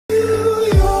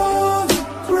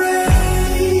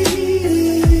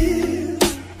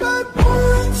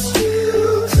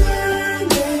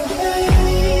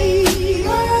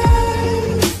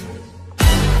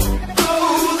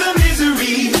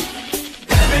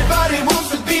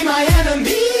my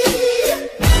enemy.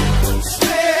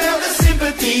 Spare the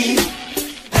sympathy.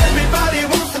 Everybody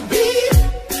wants to be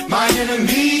my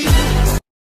enemy.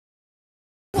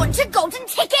 Want a golden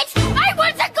ticket? I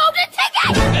want a golden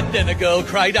ticket! And then a girl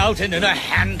cried out, and in her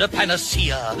hand a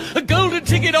panacea. A golden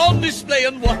ticket on display,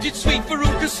 and what did sweet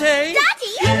Veruca say?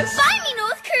 Daddy, yes? buy me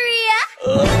North Korea!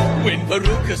 When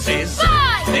Veruca says,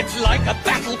 Buy! It's like a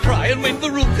battle cry, and when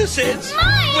Veruca says,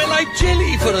 Mine! Well, I'd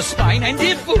jelly for a spine, and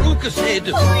if Veruca said,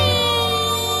 Please!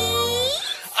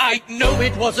 I know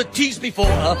it was a tease before,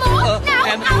 More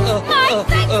now, and, out my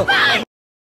face, bye!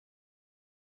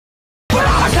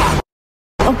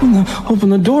 Open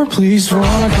the door, please,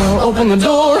 Veronica. Open the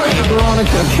door,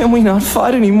 Veronica. Can we not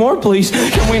fight anymore, please?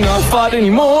 Can we not fight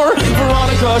anymore?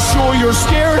 Veronica, sure you're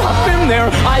scared. I've been there.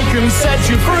 I can set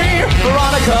you free.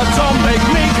 Veronica, don't make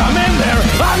me come in there.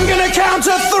 I'm gonna count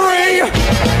to 3.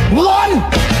 1,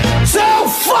 2,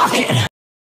 fuck it.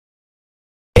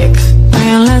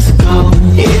 Man, let's go.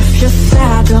 If you're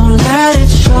sad, don't let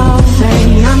it show. Say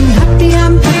I'm happy,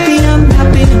 I'm happy, I'm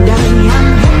happy today. I'm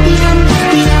happy, I'm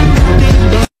happy, I'm happy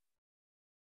today.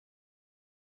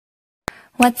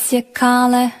 What's your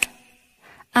color?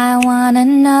 I wanna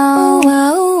know.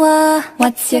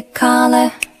 What's your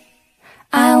color?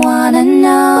 I wanna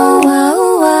know.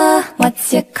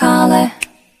 What's your color?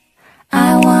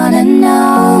 I wanna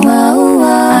know.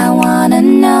 I wanna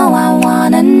know. I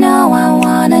wanna know. I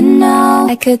wanna know.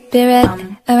 I could be red,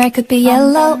 or I could be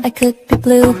yellow. I could be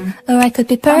blue, or I could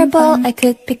be purple. I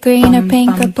could be green or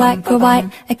pink or black or white.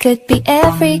 I could be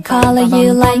every color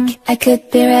you like. I could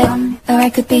be red, or I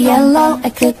could be yellow. I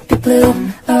could be blue,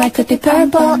 or I could be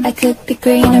purple. I could be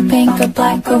green or pink or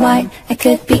black or white. I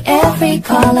could be every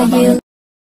color you like.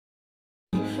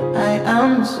 I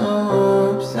am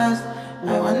so obsessed.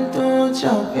 I want to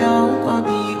chop your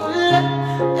kobe ule.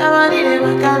 Yamani de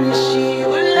makamishi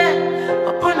ule.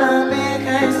 Opuna make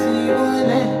I see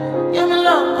ule. Yama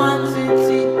love one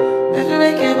city. If you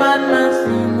make a bad man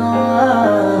sing,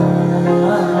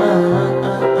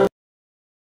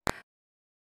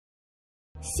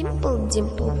 Simple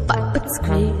dimple, but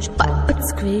squish, but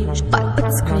squish,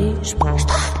 but squish.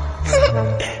 Что?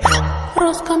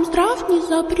 Роскомздрав не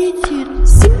запретит.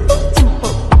 Simple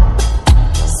dimple.